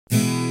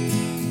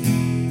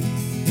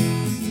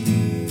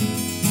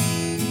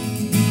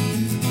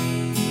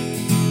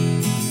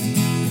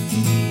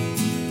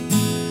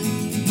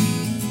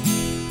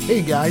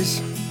Hey guys,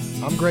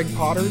 I'm Greg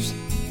Potters,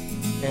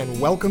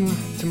 and welcome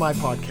to my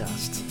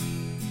podcast.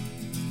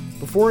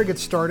 Before I get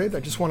started,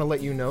 I just want to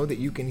let you know that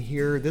you can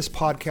hear this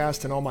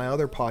podcast and all my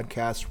other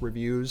podcast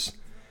reviews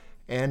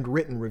and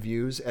written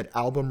reviews at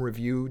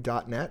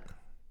albumreview.net.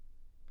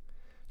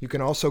 You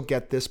can also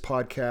get this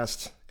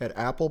podcast at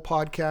Apple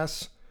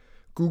Podcasts,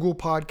 Google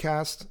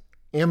Podcasts,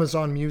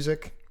 Amazon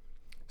Music,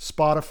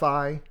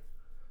 Spotify,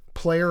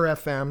 Player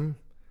FM,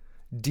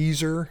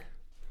 Deezer,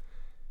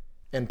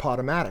 and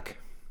Podomatic.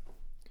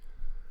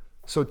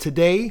 So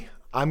today,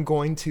 I'm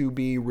going to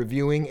be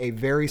reviewing a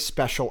very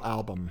special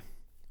album.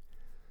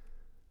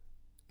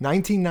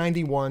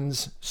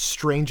 1991's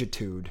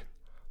Strangeitude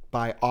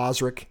by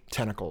Ozric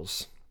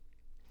Tentacles.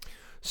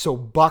 So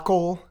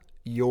buckle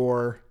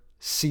your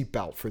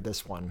seatbelt for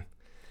this one.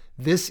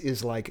 This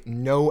is like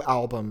no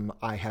album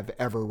I have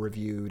ever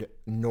reviewed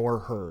nor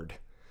heard.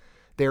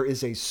 There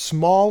is a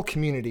small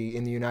community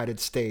in the United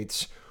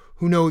States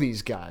who know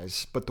these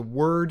guys, but the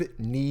word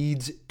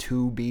needs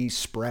to be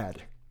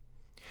spread.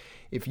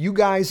 If you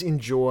guys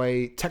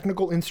enjoy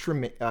technical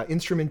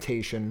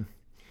instrumentation,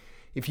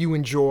 if you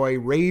enjoy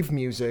rave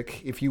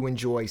music, if you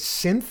enjoy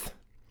synth,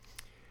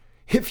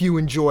 if you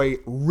enjoy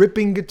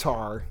ripping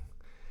guitar,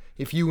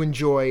 if you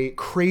enjoy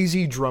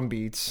crazy drum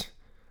beats,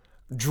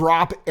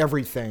 drop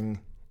everything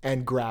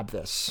and grab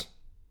this.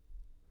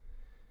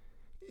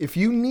 If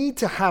you need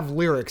to have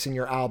lyrics in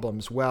your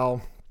albums,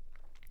 well,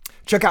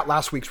 check out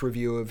last week's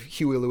review of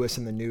Huey Lewis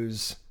and the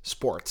News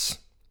Sports.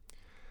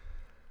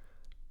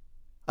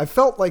 I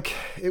felt like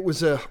it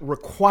was a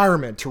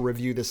requirement to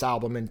review this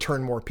album and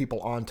turn more people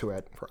onto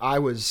it, for I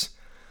was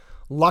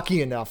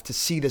lucky enough to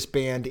see this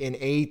band in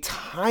a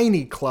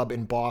tiny club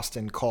in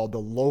Boston called the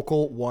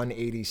Local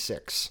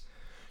 186.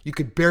 You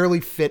could barely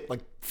fit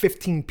like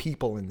 15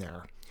 people in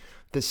there.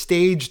 The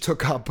stage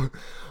took up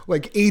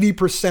like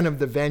 80% of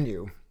the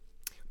venue.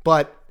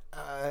 But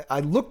I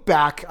look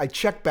back, I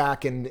check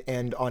back,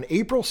 and on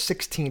April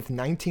 16th,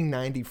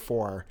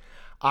 1994,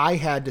 I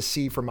had to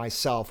see for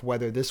myself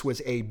whether this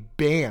was a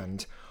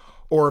band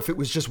or if it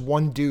was just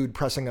one dude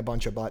pressing a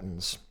bunch of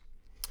buttons.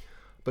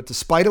 But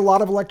despite a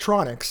lot of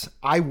electronics,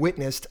 I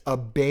witnessed a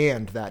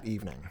band that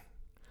evening.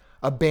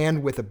 A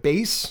band with a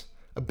bass,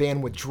 a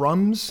band with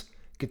drums,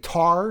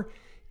 guitar,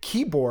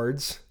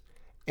 keyboards,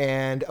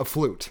 and a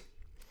flute.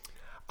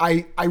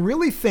 I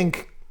really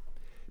think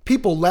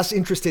people less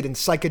interested in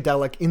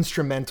psychedelic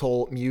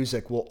instrumental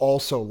music will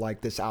also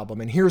like this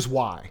album, and here's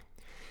why.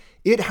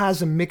 It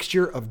has a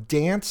mixture of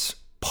dance,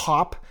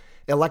 pop,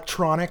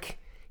 electronic,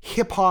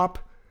 hip-hop,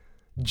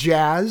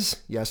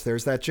 jazz, yes,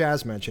 there's that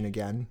jazz mention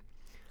again,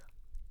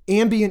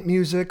 ambient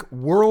music,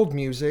 world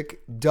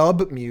music,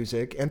 dub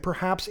music, and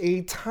perhaps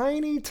a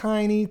tiny,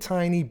 tiny,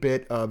 tiny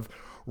bit of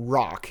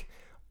rock,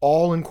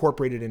 all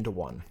incorporated into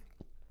one.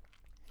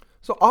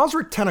 So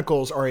Ozric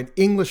Tentacles are an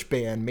English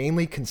band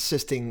mainly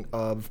consisting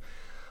of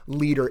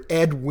leader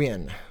Ed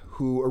Wynn,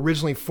 who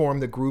originally formed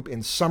the group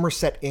in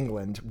Somerset,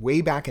 England,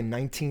 way back in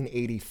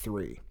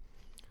 1983.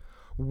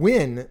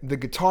 Wynn, the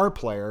guitar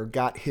player,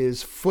 got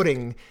his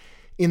footing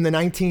in the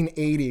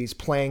 1980s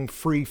playing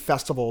free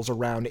festivals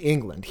around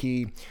England.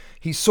 He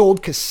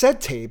sold cassette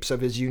tapes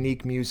of his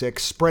unique music,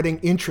 spreading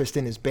interest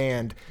in his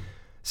band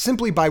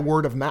simply by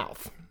word of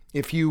mouth.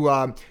 If you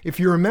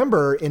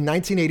remember, in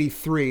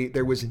 1983,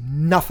 there was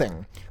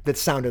nothing that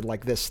sounded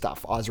like this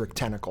stuff, Ozric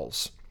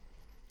Tentacles.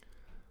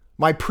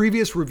 My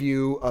previous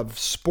review of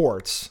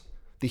Sports,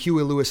 the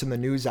Huey Lewis and the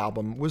News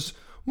album, was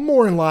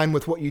more in line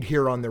with what you'd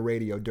hear on the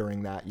radio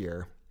during that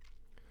year.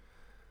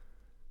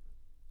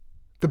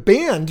 The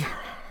band,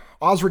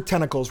 Ozric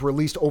Tentacles,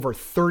 released over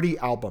 30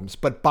 albums,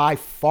 but by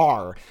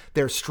far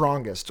their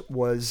strongest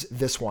was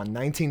this one,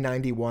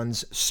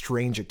 1991's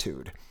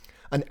Strangeitude.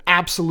 An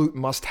absolute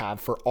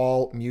must-have for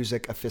all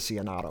music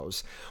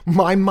aficionados.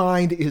 My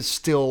mind is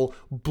still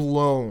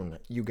blown,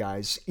 you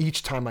guys,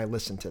 each time I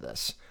listen to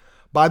this.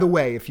 By the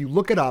way, if you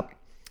look it up,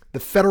 the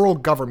federal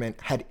government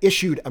had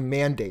issued a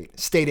mandate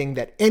stating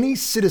that any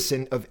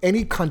citizen of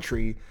any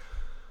country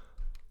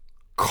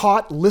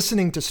caught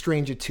listening to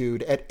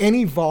Strangeitude at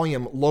any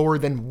volume lower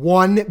than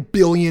 1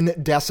 billion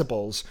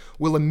decibels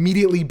will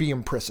immediately be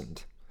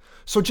imprisoned.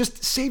 So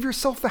just save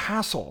yourself the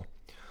hassle.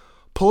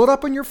 Pull it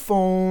up on your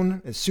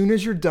phone as soon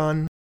as you're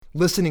done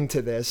listening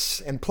to this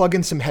and plug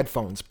in some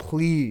headphones,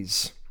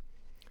 please.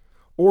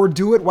 Or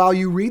do it while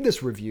you read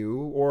this review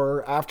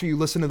or after you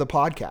listen to the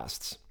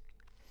podcasts.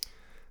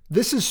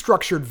 This is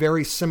structured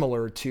very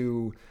similar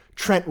to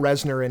Trent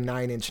Reznor and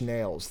Nine Inch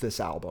Nails, this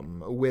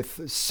album, with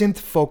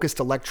synth-focused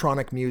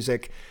electronic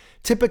music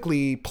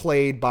typically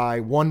played by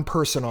one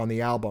person on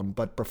the album,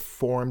 but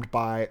performed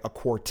by a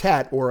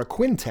quartet or a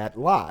quintet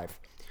live.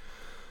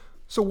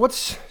 So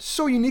what's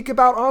so unique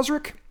about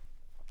Ozric?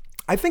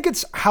 I think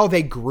it's how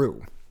they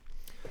grew.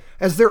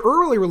 As their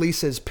early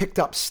releases picked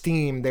up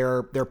steam,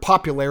 their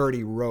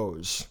popularity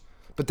rose,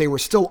 but they were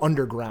still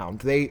underground.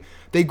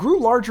 They grew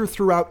larger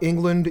throughout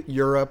England,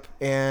 Europe,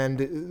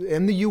 and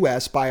in the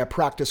US by a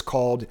practice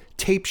called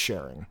tape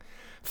sharing.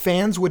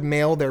 Fans would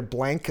mail their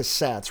blank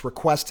cassettes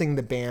requesting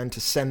the band to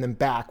send them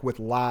back with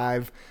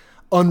live,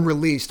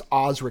 unreleased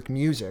Ozric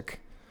music,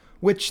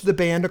 which the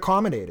band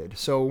accommodated.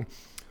 So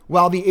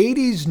while the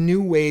 80s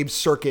new wave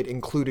circuit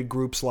included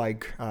groups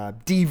like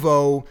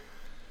Devo,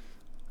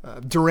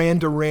 Duran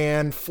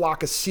Duran,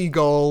 Flock of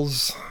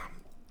Seagulls,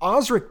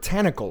 Ozric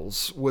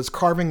Tentacles was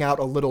carving out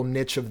a little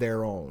niche of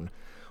their own.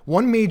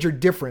 One major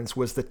difference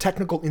was the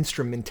technical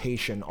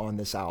instrumentation on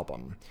this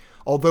album.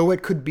 Although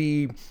it could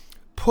be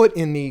put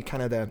in the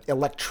kind of the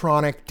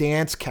electronic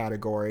dance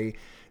category,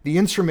 the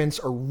instruments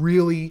are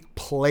really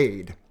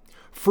played,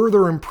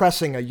 further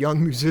impressing a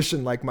young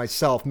musician like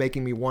myself,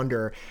 making me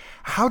wonder,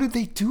 how did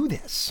they do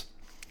this?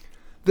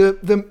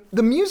 The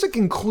music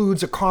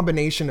includes a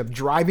combination of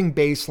driving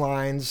bass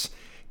lines,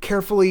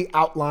 carefully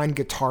outlined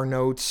guitar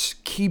notes,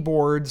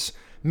 keyboards,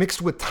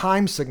 mixed with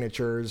time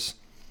signatures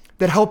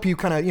that help you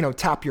kind of,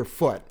 tap your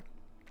foot.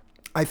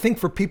 I think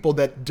for people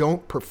that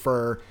don't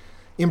prefer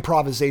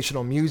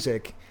improvisational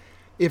music,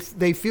 if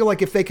they feel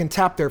like if they can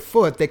tap their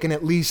foot, they can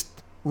at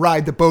least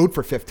ride the boat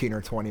for 15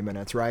 or 20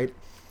 minutes, right?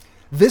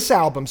 This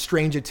album,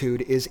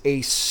 Strangeitude, is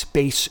a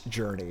space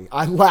journey.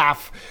 I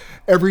laugh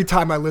every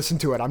time I listen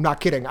to it. I'm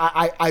not kidding.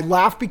 I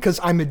laugh because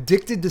I'm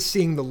addicted to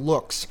seeing the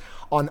looks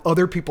on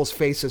other people's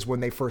faces when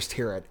they first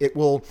hear it. It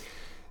will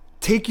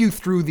take you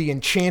through the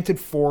enchanted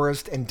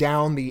forest and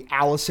down the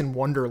Alice in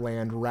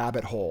Wonderland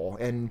rabbit hole,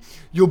 and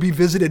you'll be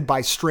visited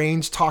by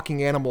strange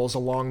talking animals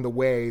along the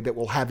way that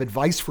will have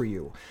advice for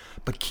you.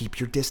 But keep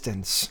your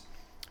distance,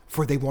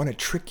 for they want to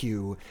trick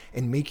you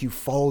and make you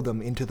follow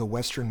them into the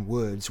western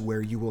woods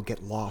where you will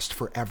get lost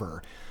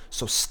forever.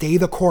 So stay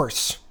the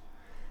course.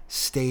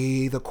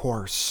 Stay the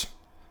course.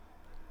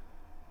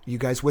 You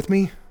guys with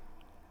me?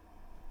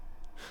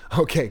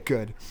 Okay,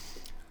 good.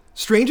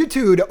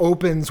 Strangeitude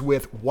opens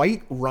with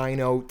White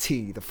Rhino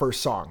Tea, the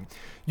first song.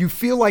 You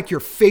feel like you're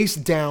face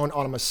down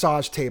on a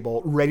massage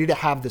table, ready to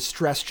have the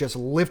stress just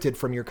lifted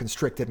from your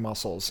constricted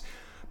muscles.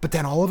 But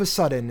then all of a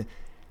sudden,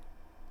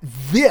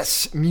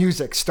 this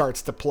music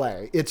starts to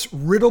play. It's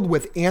riddled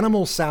with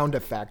animal sound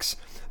effects.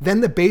 Then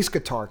the bass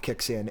guitar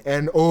kicks in,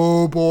 and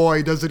oh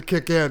boy, does it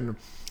kick in.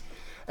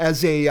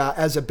 As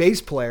a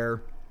bass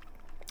player,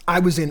 I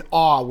was in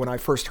awe when I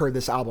first heard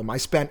this album. I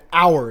spent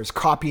hours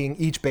copying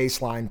each bass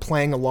line,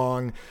 playing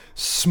along,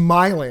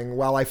 smiling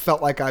while I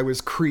felt like I was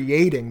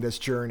creating this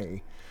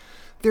journey.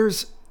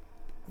 There's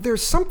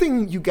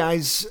something, you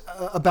guys,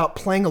 about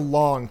playing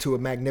along to a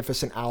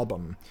magnificent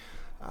album.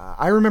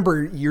 I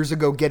remember years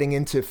ago getting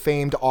into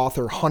famed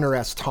author Hunter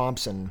S.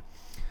 Thompson.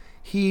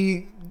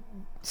 He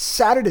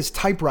sat at his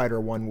typewriter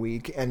one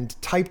week and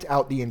typed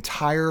out the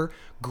entire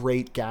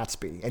Great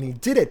Gatsby. And he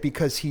did it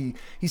because he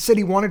said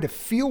he wanted to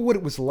feel what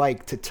it was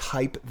like to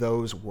type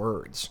those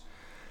words.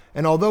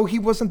 And although he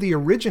wasn't the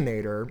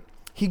originator,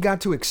 he got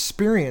to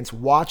experience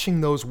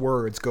watching those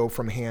words go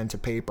from hand to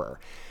paper.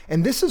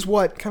 And this is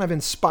what kind of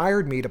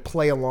inspired me to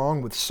play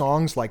along with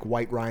songs like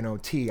White Rhino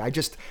Tea. I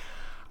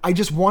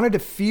just wanted to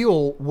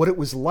feel what it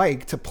was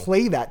like to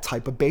play that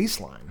type of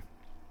bass line.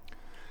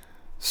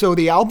 So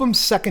the album's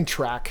second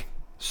track,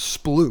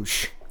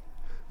 Sploosh,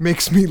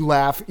 makes me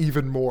laugh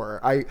even more.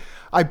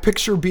 I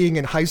picture being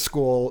in high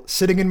school,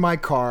 sitting in my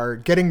car,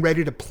 getting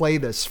ready to play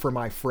this for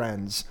my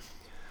friends.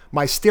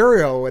 My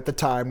stereo at the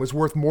time was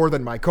worth more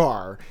than my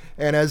car,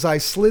 and as I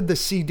slid the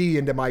CD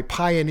into my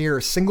Pioneer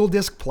single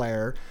disc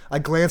player, I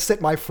glanced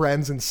at my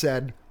friends and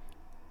said,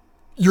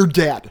 "You're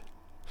dead."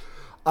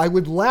 I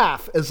would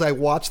laugh as I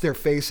watched their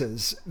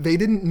faces. They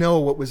didn't know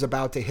what was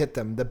about to hit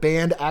them. The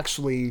band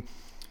actually,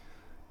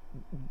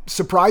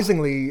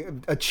 surprisingly,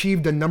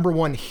 achieved a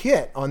 #1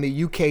 hit on the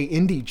UK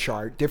indie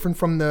chart, different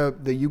from the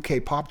UK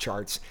pop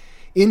charts,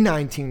 in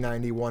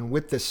 1991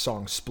 with this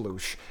song,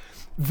 Sploosh.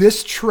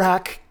 This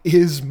track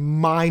is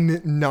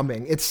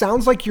mind-numbing. It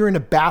sounds like you're in a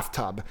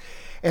bathtub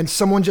and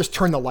someone just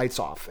turned the lights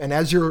off. And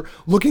as you're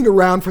looking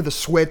around for the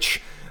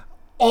switch,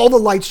 all the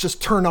lights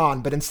just turn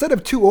on, but instead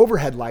of 2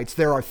 overhead lights,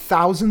 there are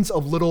thousands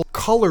of little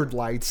colored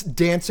lights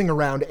dancing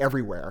around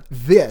everywhere.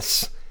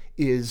 This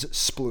is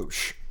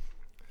Sploosh.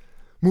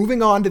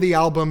 Moving on to the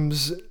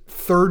album's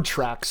third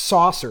track,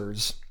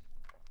 Saucers.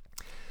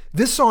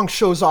 This song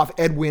shows off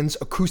Edwin's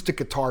acoustic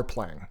guitar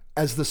playing.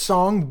 As the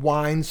song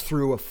winds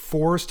through a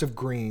forest of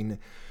green,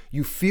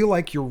 you feel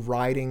like you're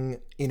riding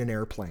in an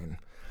airplane.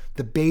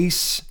 The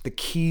bass, the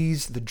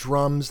keys, the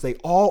drums, they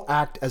all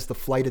act as the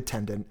flight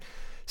attendant,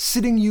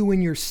 sitting you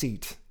in your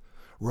seat,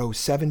 row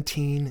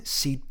 17,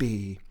 seat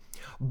B,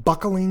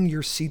 buckling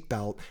your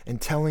seatbelt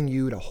and telling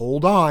you to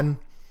hold on.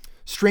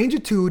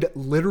 Strangeitude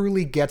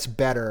literally gets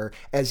better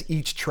as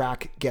each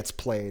track gets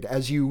played.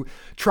 As you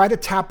try to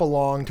tap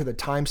along to the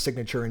time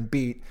signature and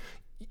beat,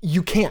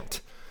 you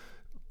can't.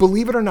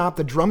 Believe it or not,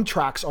 the drum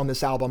tracks on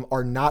this album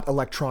are not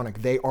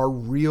electronic. They are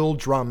real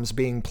drums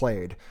being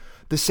played.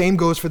 The same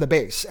goes for the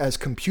bass. As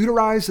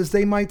computerized as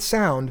they might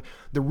sound,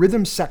 the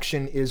rhythm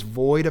section is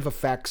void of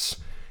effects.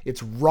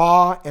 It's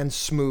raw and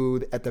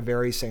smooth at the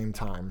very same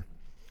time.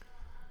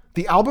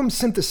 The album's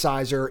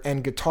synthesizer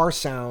and guitar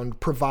sound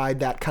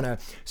provide that kind of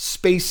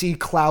spacey,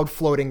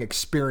 cloud-floating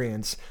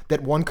experience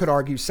that one could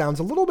argue sounds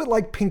a little bit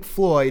like Pink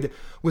Floyd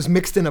was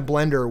mixed in a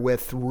blender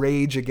with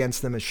Rage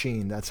Against the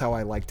Machine. That's how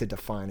I like to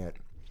define it.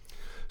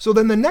 So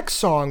then the next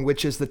song,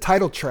 which is the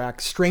title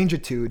track,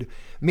 Strangeitude,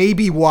 may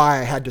be why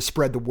I had to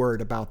spread the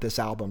word about this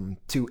album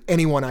to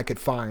anyone I could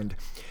find.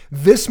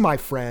 This, my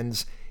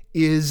friends,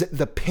 is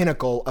the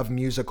pinnacle of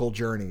musical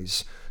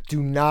journeys.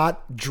 Do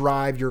not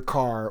drive your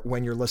car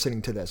when you're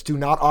listening to this. Do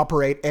not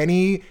operate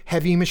any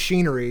heavy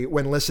machinery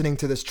when listening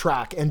to this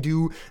track. And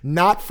do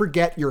not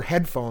forget your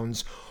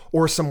headphones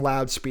or some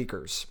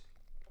loudspeakers.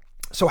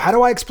 So how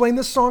do I explain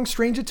this song,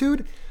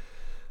 Strangeitude?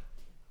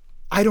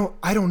 I don't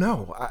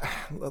know.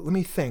 Let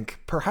me think.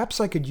 Perhaps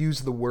I could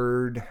use the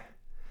word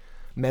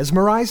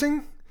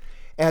mesmerizing.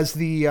 As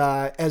the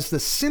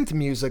synth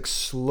music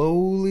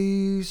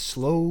slowly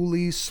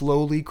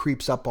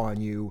creeps up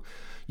on you,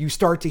 you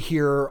start to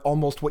hear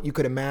almost what you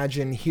could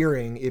imagine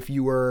hearing if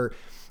you were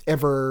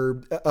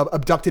ever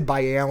abducted by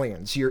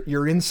aliens.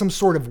 You're in some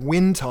sort of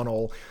wind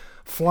tunnel,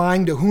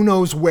 flying to who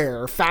knows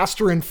where.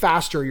 Faster and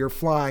faster you're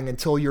flying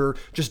until you're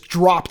just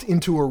dropped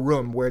into a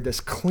room where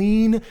this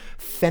clean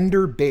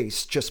Fender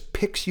bass just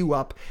picks you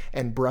up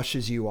and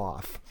brushes you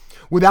off.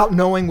 Without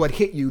knowing what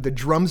hit you, the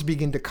drums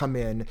begin to come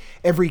in.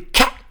 Every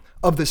cat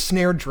of the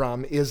snare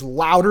drum is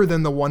louder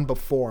than the one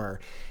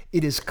before.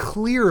 It is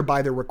clear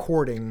by the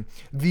recording,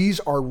 these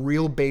are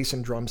real bass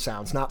and drum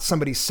sounds, not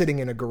somebody sitting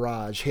in a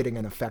garage hitting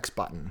an effects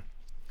button.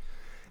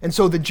 And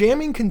so the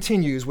jamming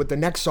continues with the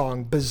next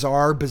song,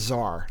 Bizarre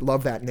Bizarre.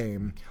 Love that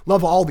name.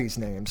 Love all these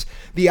names.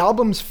 The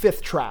album's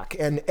fifth track,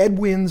 and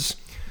Edwin's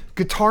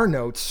guitar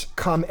notes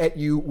come at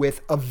you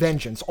with a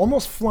vengeance,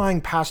 almost flying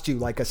past you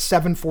like a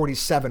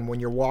 747 when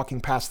you're walking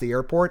past the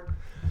airport.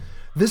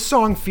 This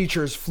song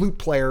features flute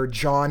player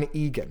John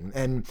Egan,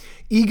 and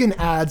Egan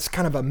adds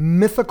kind of a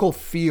mythical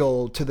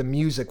feel to the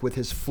music with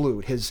his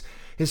flute. His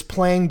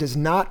playing does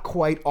not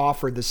quite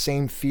offer the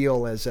same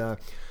feel as a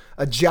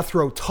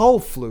Jethro Tull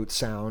flute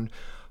sound,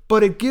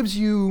 but it gives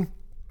you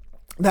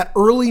that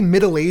early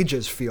Middle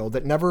Ages feel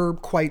that never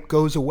quite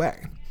goes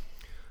away.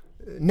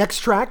 Next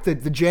track, the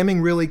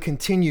jamming really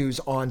continues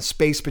on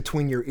Space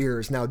Between Your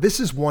Ears. Now, this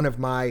is one of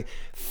my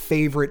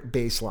favorite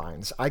bass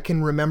lines. I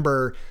can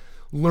remember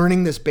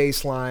learning this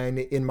bass line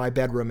in my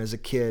bedroom as a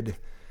kid,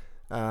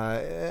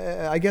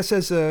 I guess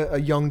as a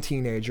young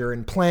teenager,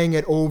 and playing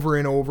it over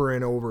and over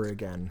and over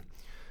again.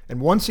 And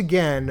once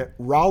again,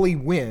 Raleigh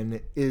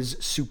Wynn is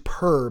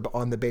superb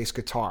on the bass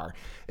guitar,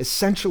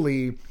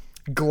 essentially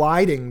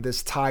gliding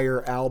this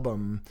entire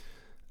album.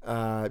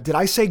 Did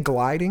I say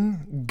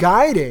gliding?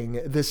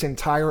 Guiding this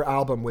entire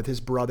album with his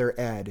brother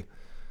Ed.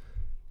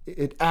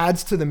 It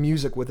adds to the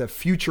music with a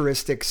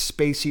futuristic,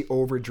 spacey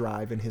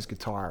overdrive in his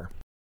guitar.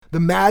 The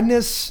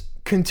madness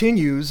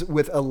continues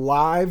with a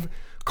live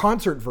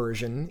concert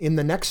version in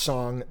the next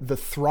song, The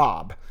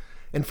Throb.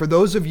 And for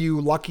those of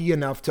you lucky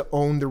enough to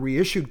own the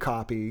reissued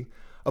copy,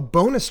 a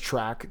bonus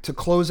track to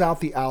close out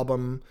the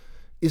album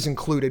is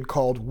included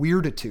called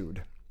Weirtitude.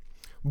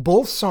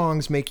 Both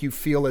songs make you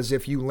feel as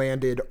if you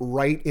landed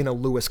right in a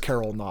Lewis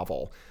Carroll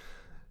novel,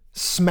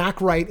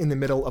 smack right in the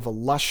middle of a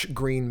lush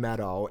green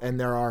meadow, and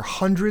there are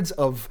hundreds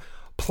of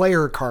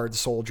player card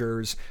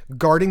soldiers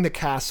guarding the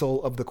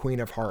castle of the Queen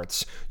of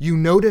Hearts. You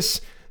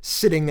notice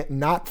sitting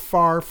not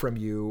far from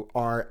you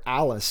are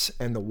Alice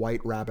and the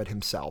White Rabbit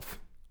himself.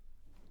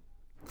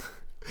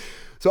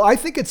 So I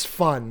think it's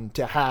fun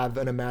to have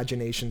an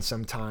imagination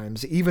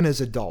sometimes, even as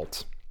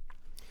adults.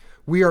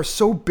 We are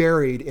so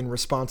buried in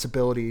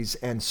responsibilities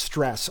and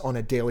stress on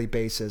a daily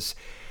basis,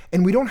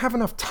 and we don't have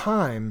enough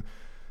time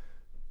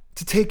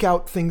to take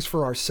out things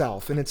for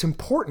ourselves. And it's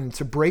important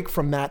to break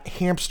from that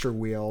hamster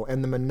wheel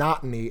and the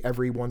monotony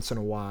every once in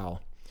a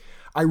while.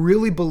 I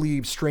really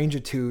believe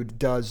Strangeitude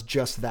does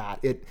just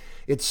that.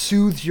 It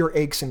soothes your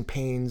aches and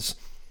pains,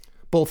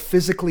 both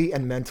physically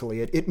and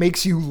mentally. It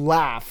makes you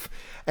laugh,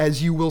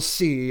 as you will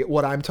see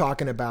what I'm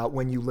talking about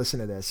when you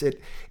listen to this.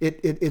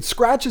 It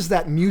scratches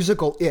that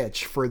musical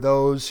itch for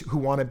those who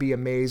want to be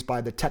amazed by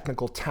the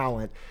technical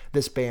talent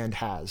this band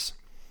has.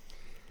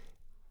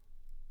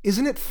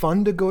 Isn't it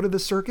fun to go to the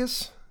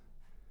circus?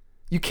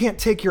 You can't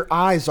take your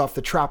eyes off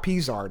the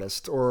trapeze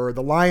artist or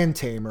the lion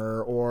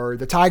tamer or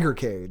the tiger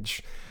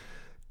cage.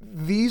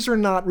 These are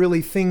not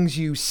really things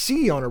you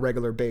see on a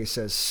regular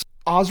basis.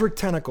 Ozric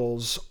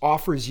Tentacles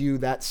offers you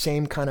that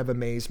same kind of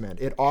amazement.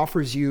 It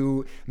offers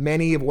you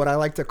many of what I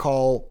like to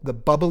call the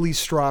bubbly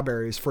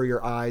strawberries for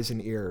your eyes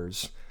and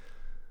ears.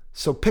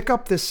 So pick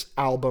up this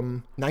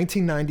album,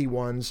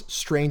 1991's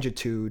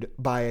Strangeitude,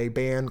 by a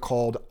band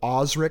called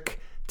Ozric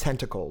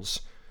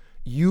Tentacles.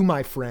 You,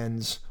 my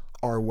friends,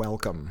 are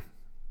welcome.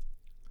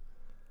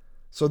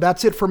 So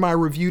that's it for my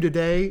review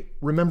today.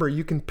 Remember,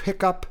 you can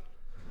pick up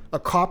a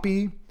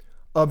copy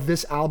of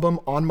this album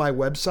on my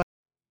website.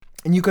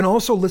 And you can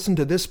also listen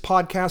to this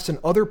podcast and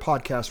other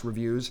podcast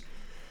reviews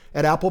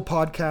at Apple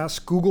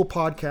Podcasts, Google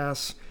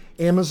Podcasts,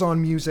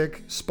 Amazon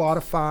Music,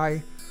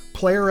 Spotify,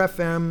 Player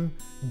FM,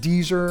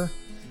 Deezer,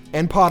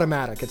 and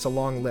Podomatic. It's a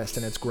long list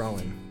and it's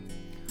growing.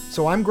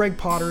 So I'm Greg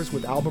Potters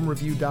with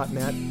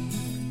albumreview.net.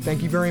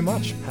 Thank you very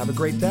much. Have a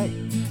great day.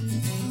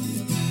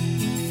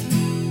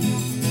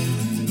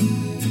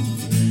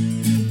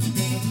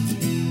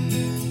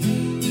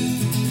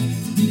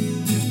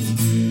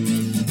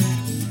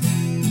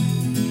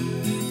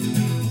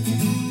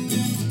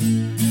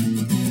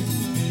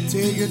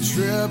 Take a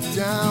trip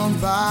down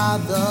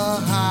by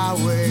the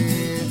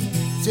highway.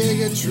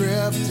 Take a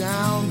trip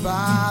down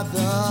by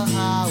the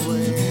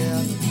highway.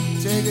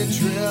 Take a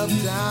trip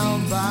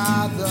down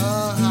by the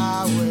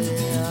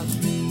highway.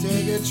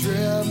 Take a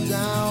trip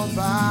down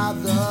by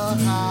the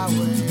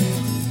highway.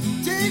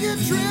 Take a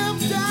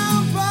trip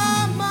down